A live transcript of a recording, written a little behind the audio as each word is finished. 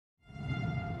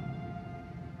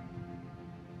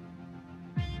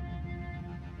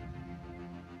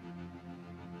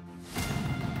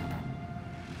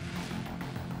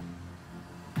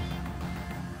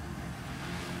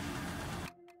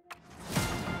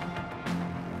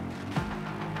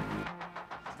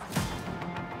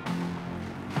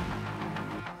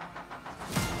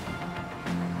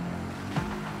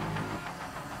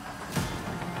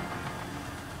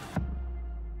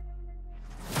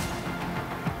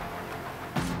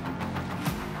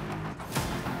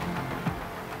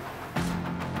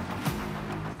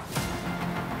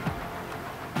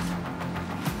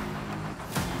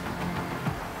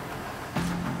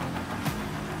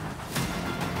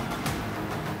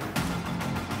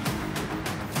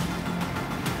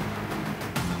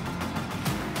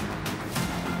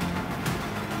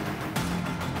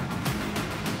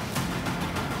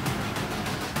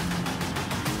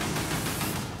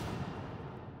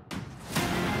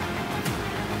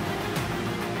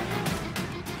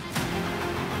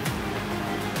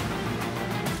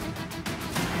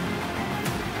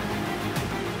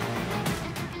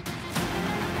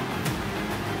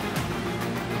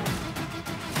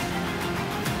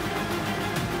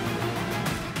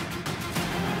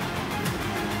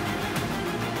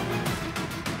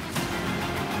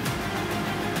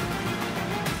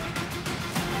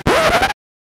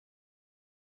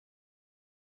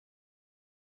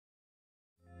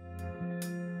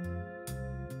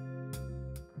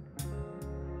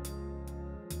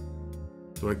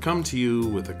So I come to you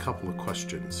with a couple of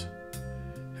questions.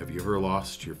 Have you ever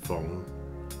lost your phone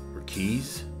or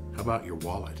keys? How about your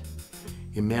wallet?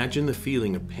 Imagine the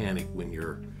feeling of panic when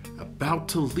you're about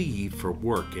to leave for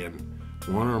work and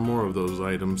one or more of those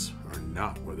items are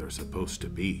not where they're supposed to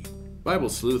be. Bible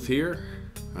Sleuth here.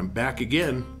 I'm back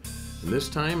again, and this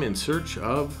time in search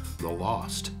of the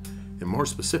lost, and more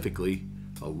specifically,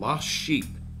 a lost sheep,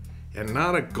 and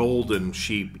not a golden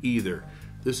sheep either.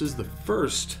 This is the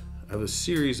first of a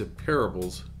series of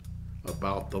parables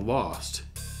about the lost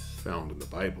found in the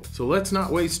Bible. So let's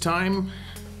not waste time,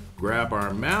 grab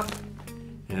our map,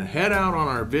 and head out on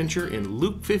our adventure in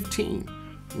Luke 15,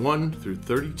 1 through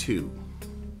 32.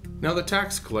 Now the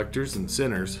tax collectors and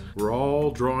sinners were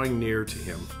all drawing near to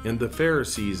him, and the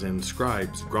Pharisees and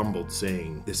scribes grumbled,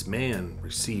 saying, "This man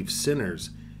receives sinners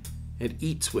and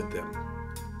eats with them."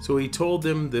 So he told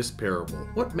them this parable.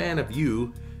 "What man of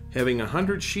you, having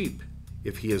 100 sheep,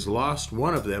 if he has lost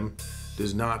one of them,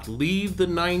 does not leave the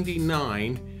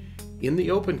 99 in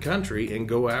the open country and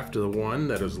go after the one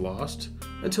that is lost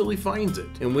until he finds it?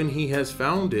 And when he has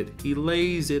found it, he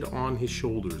lays it on his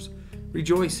shoulders,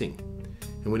 rejoicing.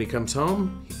 And when he comes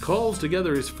home, he calls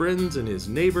together his friends and his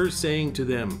neighbors, saying to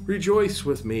them, 'Rejoice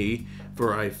with me,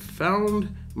 for I found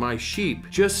my sheep.'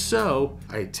 Just so,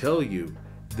 I tell you,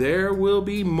 there will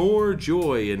be more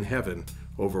joy in heaven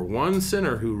over one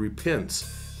sinner who repents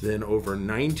than over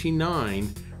 99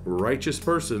 righteous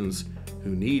persons who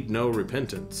need no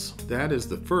repentance." That is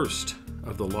the first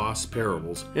of the lost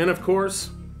parables. And of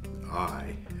course,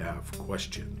 I have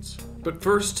questions. But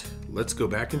first, let's go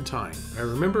back in time. I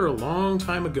remember a long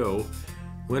time ago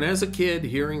when, as a kid,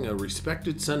 hearing a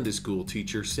respected Sunday school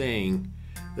teacher saying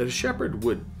that a shepherd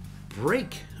would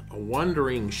break a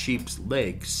wandering sheep's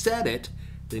leg, set it,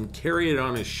 then carry it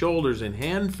on his shoulders and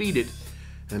hand feed it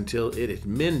until it had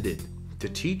mended, to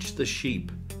teach the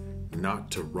sheep not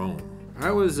to roam.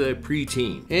 I was a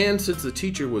preteen, and since the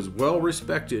teacher was well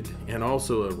respected and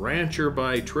also a rancher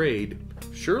by trade,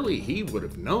 surely he would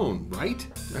have known, right?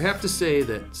 I have to say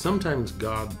that sometimes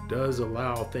God does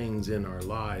allow things in our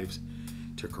lives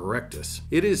to correct us.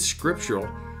 It is scriptural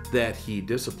that he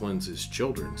disciplines his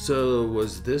children. So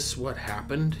was this what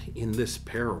happened in this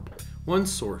parable? One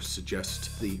source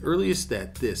suggests the earliest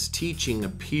that this teaching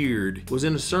appeared was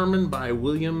in a sermon by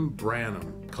William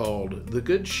Branham called "The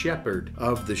Good Shepherd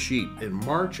of the Sheep" in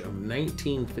March of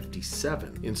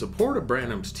 1957. In support of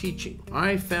Branham's teaching,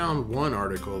 I found one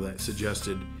article that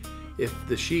suggested if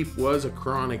the sheep was a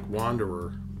chronic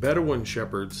wanderer, Bedouin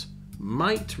shepherds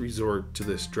might resort to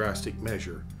this drastic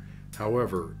measure.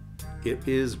 However, it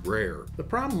is rare. The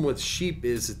problem with sheep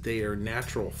is that they are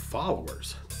natural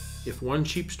followers. If one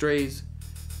sheep strays,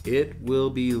 it will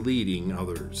be leading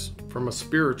others. From a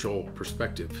spiritual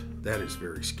perspective, that is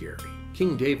very scary.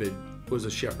 King David was a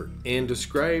shepherd and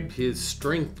described his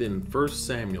strength in 1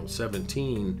 Samuel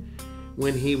 17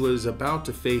 when he was about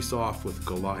to face off with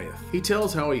Goliath. He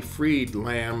tells how he freed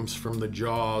lambs from the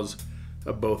jaws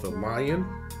of both a lion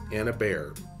and a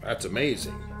bear. That's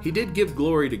amazing. He did give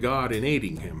glory to God in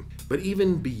aiding him, but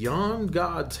even beyond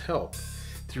God's help,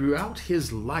 throughout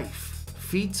his life,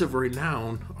 feats of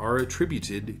renown are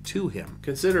attributed to him.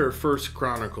 Consider 1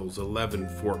 Chronicles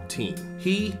 11:14.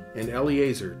 He and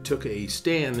Eleazar took a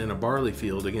stand in a barley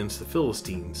field against the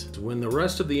Philistines when the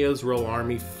rest of the Israel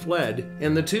army fled,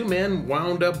 and the two men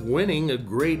wound up winning a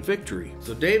great victory.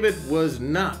 So David was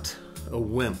not a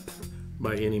wimp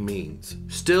by any means.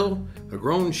 Still, a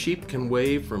grown sheep can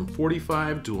weigh from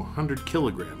 45 to 100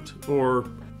 kilograms, or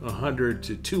 100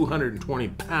 to 220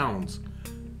 pounds.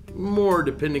 More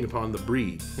depending upon the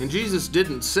breed. And Jesus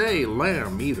didn't say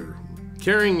lamb either.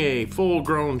 Carrying a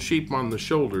full-grown sheep on the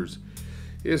shoulders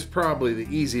is probably the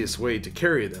easiest way to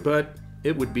carry them, but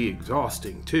it would be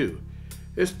exhausting too,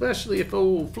 especially if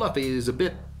old Fluffy is a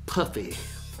bit puffy.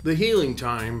 The healing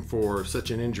time for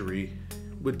such an injury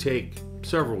would take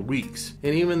several weeks,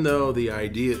 and even though the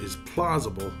idea is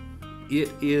plausible, it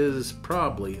is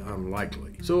probably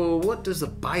unlikely. So what does the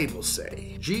Bible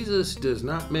say? Jesus does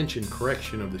not mention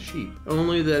correction of the sheep,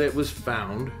 only that it was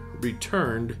found,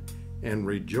 returned, and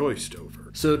rejoiced over.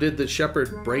 So did the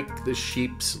shepherd break the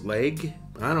sheep's leg?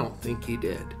 I don't think he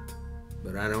did,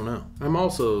 but I don't know. I'm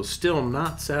also still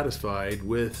not satisfied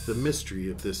with the mystery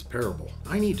of this parable.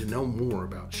 I need to know more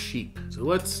about sheep, so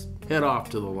let's head off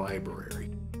to the library.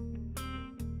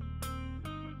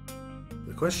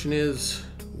 The question is,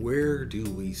 where do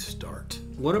we start?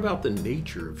 What about the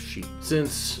nature of sheep,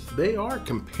 since they are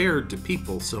compared to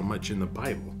people so much in the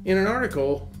Bible? In an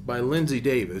article by Lindsay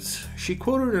Davis, she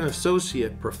quoted an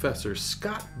associate professor,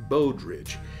 Scott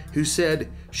Bodridge, who said,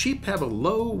 "Sheep have a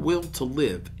low will to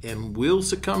live and will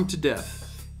succumb to death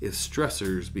if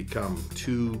stressors become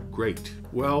too great?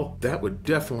 Well, that would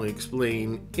definitely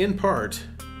explain, in part,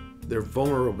 their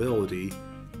vulnerability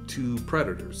to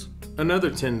predators. Another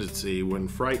tendency when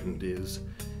frightened is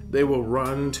they will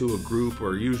run to a group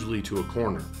or usually to a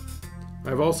corner.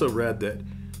 I've also read that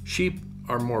sheep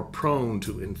are more prone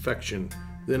to infection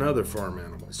than other farm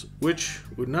animals, which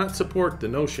would not support the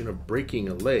notion of breaking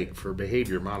a leg for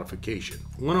behavior modification.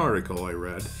 One article I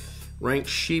read ranked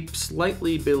sheep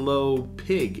slightly below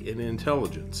pig in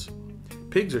intelligence.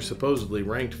 Pigs are supposedly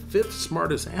ranked 5th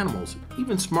smartest animals,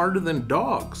 even smarter than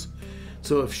dogs.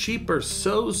 So if sheep are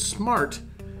so smart,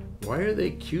 why are they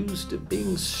accused of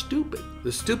being stupid?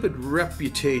 The stupid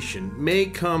reputation may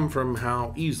come from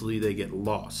how easily they get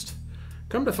lost.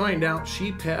 Come to find out,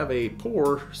 sheep have a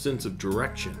poor sense of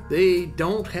direction. They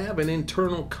don't have an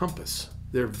internal compass.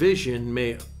 Their vision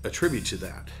may attribute to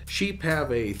that. Sheep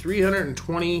have a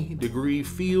 320-degree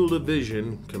field of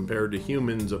vision compared to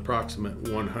humans' approximate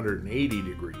 180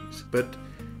 degrees, but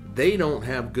they don't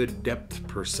have good depth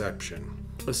perception.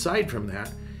 Aside from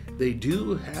that, they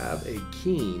do have a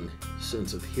keen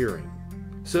sense of hearing.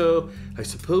 So I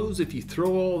suppose if you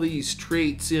throw all these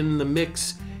traits in the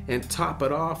mix and top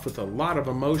it off with a lot of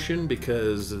emotion,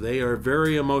 because they are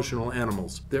very emotional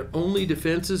animals, their only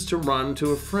defense is to run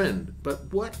to a friend.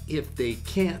 But what if they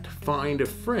can't find a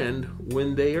friend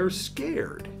when they are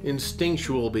scared?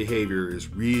 Instinctual behavior is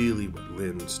really what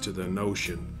lends to the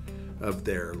notion of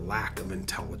their lack of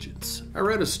intelligence. I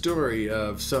read a story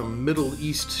of some Middle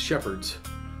East shepherds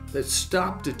that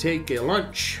stopped to take a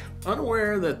lunch,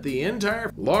 unaware that the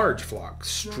entire large flock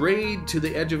strayed to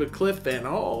the edge of a cliff and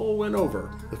all went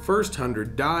over. The first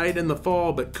 100 died in the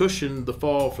fall, but cushioned the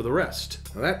fall for the rest.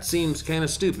 Now that seems kind of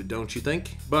stupid, don't you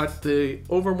think? But the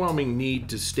overwhelming need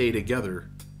to stay together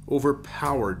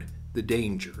overpowered the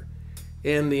danger.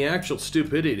 And the actual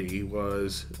stupidity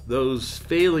was those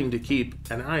failing to keep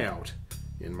an eye out,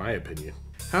 in my opinion.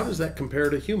 How does that compare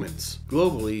to humans?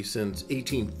 Globally, since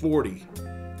 1840,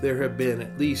 there have been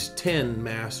at least 10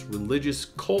 mass religious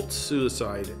cult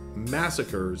suicide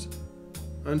massacres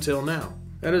until now.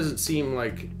 That doesn't seem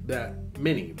like that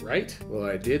many, right? Well,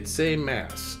 I did say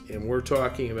mass, and we're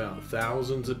talking about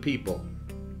thousands of people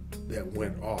that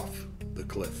went off the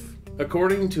cliff.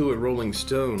 According to a Rolling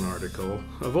Stone article,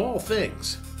 of all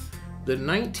things, the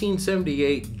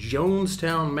 1978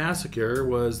 Jonestown Massacre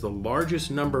was the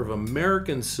largest number of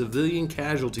American civilian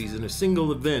casualties in a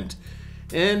single event,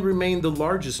 and remained the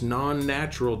largest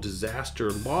non-natural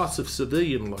disaster loss of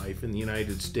civilian life in the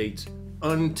United States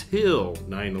until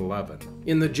 9/11.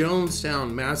 In the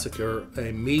Jonestown Massacre,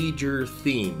 a major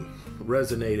theme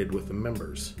resonated with the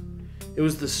members. It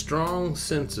was the strong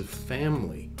sense of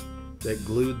family that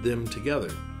glued them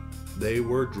together. They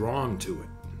were drawn to it.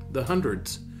 The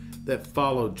hundreds that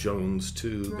followed Jones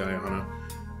to Guyana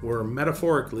were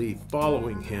metaphorically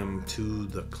following him to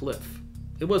the cliff.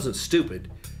 It wasn't stupid.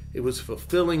 It was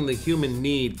fulfilling the human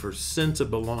need for sense of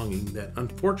belonging that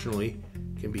unfortunately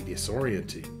can be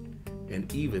disorienting and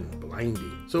even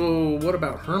blinding. So what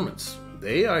about hermits?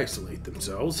 They isolate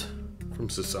themselves from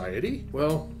society?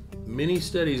 Well, many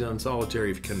studies on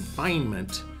solitary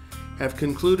confinement have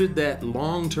concluded that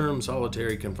long-term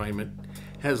solitary confinement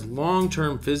has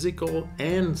long-term physical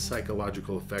and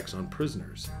psychological effects on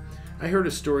prisoners. I heard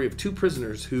a story of 2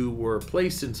 prisoners who were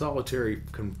placed in solitary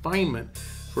confinement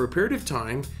for a period of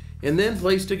time and then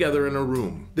placed together in a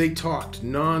room. They talked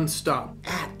non-stop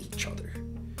at each other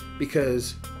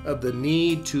because of the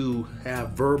need to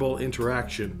have verbal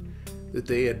interaction that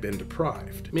they had been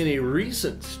deprived. Many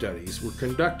recent studies were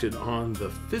conducted on the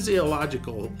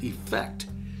physiological effect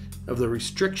of the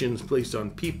restrictions placed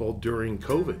on people during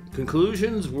COVID.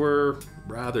 Conclusions were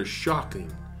rather shocking,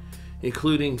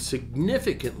 including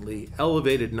significantly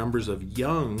elevated numbers of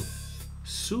young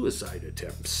suicide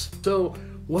attempts. So,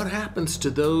 what happens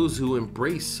to those who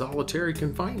embrace solitary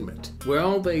confinement?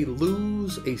 Well, they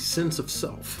lose a sense of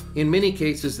self. In many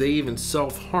cases, they even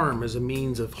self-harm as a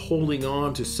means of holding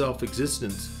on to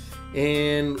self-existence.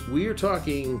 And we are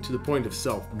talking to the point of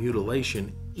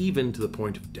self-mutilation, even to the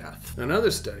point of death.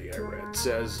 Another study I read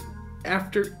says,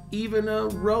 after even a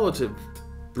relative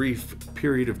brief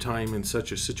period of time in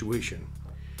such a situation,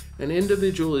 an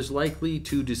individual is likely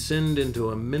to descend into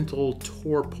a mental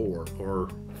torpor or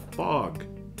fog.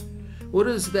 What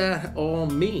does that all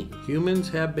mean? Humans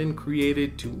have been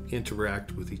created to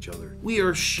interact with each other. We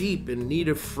are sheep in need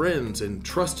of friends and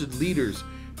trusted leaders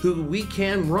who we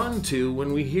can run to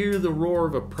when we hear the roar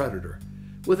of a predator.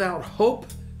 Without hope,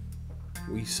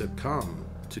 we succumb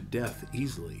to death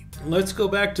easily. Let's go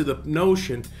back to the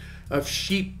notion of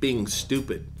sheep being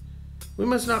stupid. We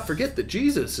must not forget that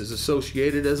Jesus is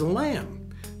associated as a lamb.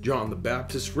 John the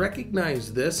Baptist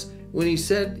recognized this when he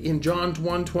said in John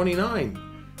 1:29,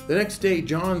 "The next day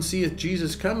John seeth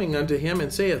Jesus coming unto him,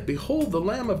 and saith, Behold the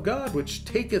Lamb of God, which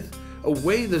taketh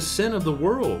away the sin of the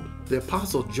world." The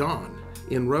Apostle John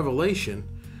in Revelation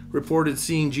reported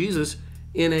seeing Jesus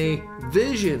in a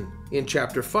vision in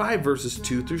chapter 5, verses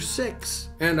 2 through 6.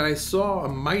 "And I saw a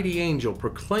mighty angel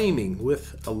proclaiming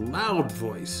with a loud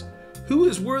voice, Who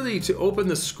is worthy to open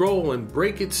the scroll and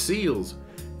break its seals?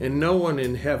 And no one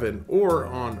in heaven or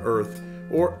on earth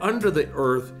or under the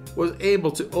earth was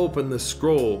able to open the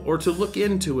scroll or to look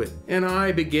into it. And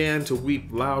I began to weep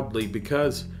loudly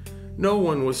because no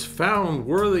one was found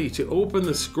worthy to open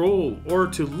the scroll or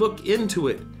to look into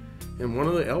it. And one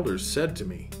of the elders said to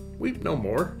me, Weep no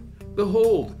more.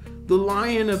 Behold, the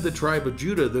Lion of the tribe of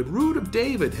Judah, the Root of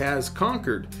David, has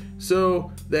conquered,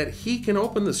 so that he can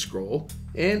open the scroll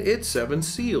and its 7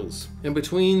 seals. And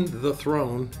between the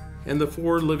throne and the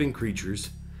 4 living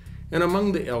creatures, and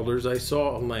among the elders, I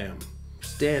saw a lamb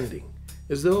standing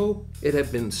as though it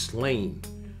had been slain,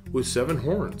 with 7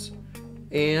 horns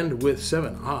and with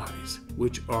 7 eyes,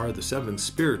 which are the 7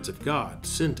 spirits of God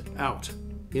sent out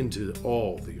into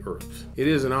all the earth. It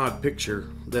is an odd picture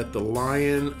that the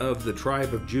Lion of the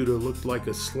tribe of Judah looked like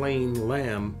a slain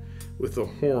lamb with the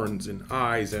horns and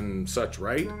eyes and such,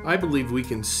 right? I believe we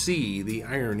can see the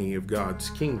irony of God's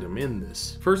kingdom in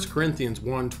this. 1 Corinthians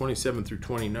 1:27 through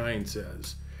 29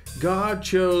 says, God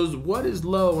chose what is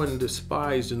low and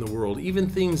despised in the world, even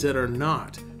things that are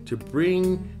not, to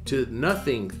bring to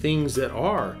nothing things that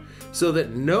are, so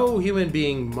that no human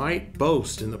being might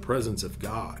boast in the presence of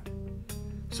God.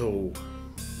 So,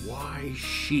 why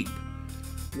sheep?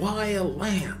 Why a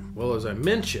lamb? Well, as I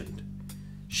mentioned,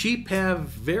 sheep have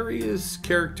various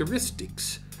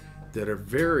characteristics that are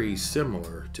very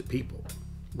similar to people.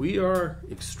 We are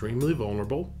extremely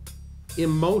vulnerable,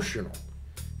 emotional,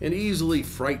 and easily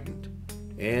frightened,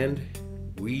 and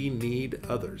we need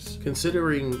others.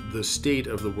 Considering the state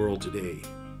of the world today,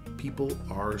 people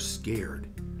are scared.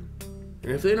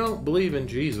 And if they don't believe in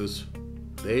Jesus,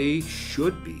 they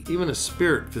should be. Even a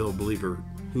spirit-filled believer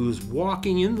who is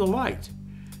walking in the light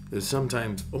is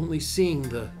sometimes only seeing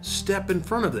the step in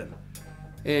front of them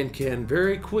and can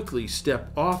very quickly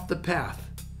step off the path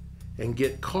and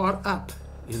get caught up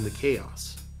in the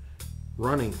chaos,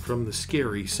 running from the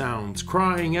scary sounds,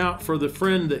 crying out for the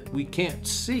friend that we can't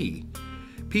see.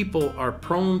 People are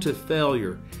prone to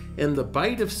failure and the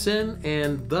bite of sin,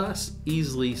 and thus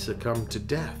easily succumb to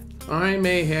death. I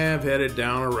may have headed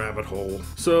down a rabbit hole,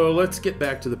 so let's get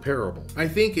back to the parable. I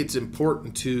think it's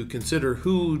important to consider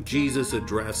who Jesus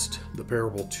addressed the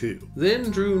parable to.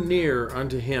 Then drew near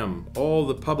unto him all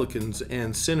the publicans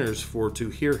and sinners for to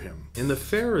hear him. And the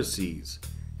Pharisees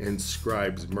and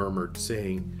scribes murmured,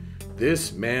 saying,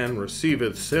 This man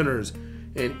receiveth sinners,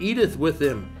 and eateth with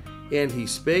them. And he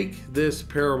spake this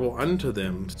parable unto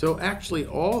them. So actually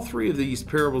all 3 of these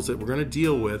parables that we're going to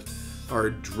deal with are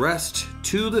addressed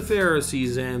to the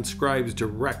Pharisees and scribes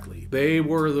directly. They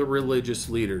were the religious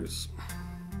leaders.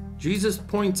 Jesus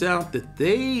points out that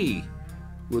they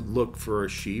would look for a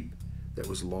sheep that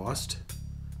was lost,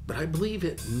 but I believe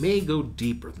it may go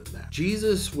deeper than that.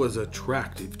 Jesus was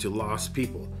attractive to lost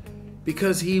people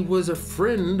because he was a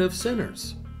friend of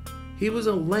sinners. He was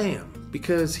a lamb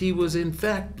because he was in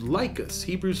fact like us.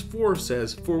 Hebrews 4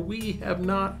 says, For we have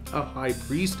not a high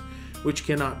priest which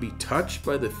cannot be touched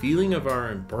by the feeling of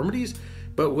our infirmities,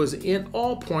 but was in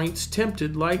all points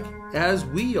tempted like as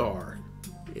we are,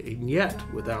 and yet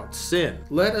without sin.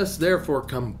 Let us therefore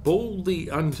come boldly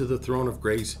unto the throne of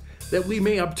grace, that we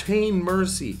may obtain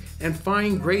mercy and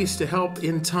find grace to help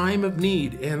in time of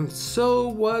need. And so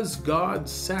was God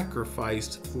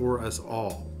sacrificed for us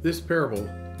all. This parable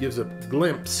gives a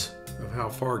glimpse of how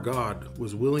far God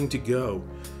was willing to go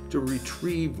to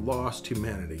retrieve lost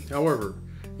humanity. However,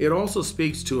 it also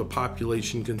speaks to a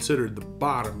population considered the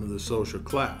bottom of the social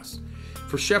class.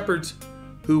 For shepherds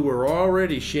who were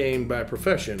already shamed by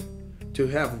profession, to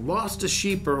have lost a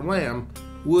sheep or lamb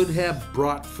would have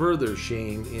brought further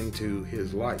shame into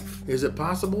his life. Is it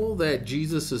possible that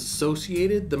Jesus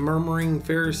associated the murmuring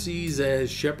Pharisees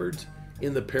as shepherds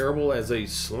in the parable as a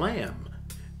slam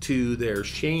to their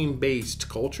shame-based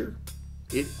culture?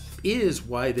 It is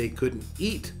why they couldn't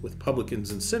eat with publicans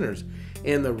and sinners,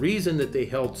 and the reason that they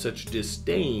held such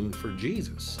disdain for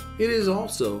Jesus. It is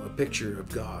also a picture of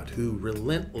God who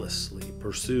relentlessly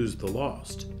pursues the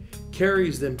lost,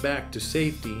 carries them back to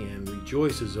safety, and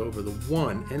rejoices over the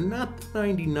one and not the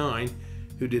 99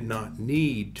 who did not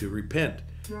need to repent.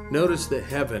 Notice that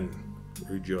heaven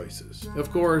rejoices.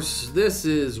 Of course, this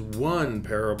is one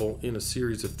parable in a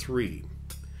series of 3.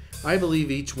 I believe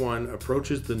each one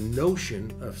approaches the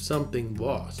notion of something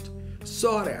lost,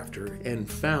 sought after, and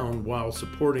found while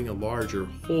supporting a larger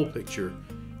whole picture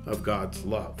of God's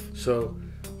love. So,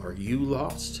 are you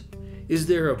lost? Is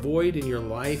there a void in your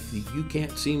life that you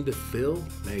can't seem to fill?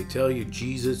 May I tell you,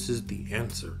 Jesus is the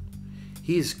answer.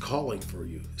 He is calling for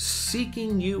you,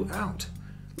 seeking you out.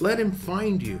 Let him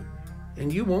find you,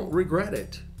 and you won't regret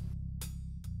it.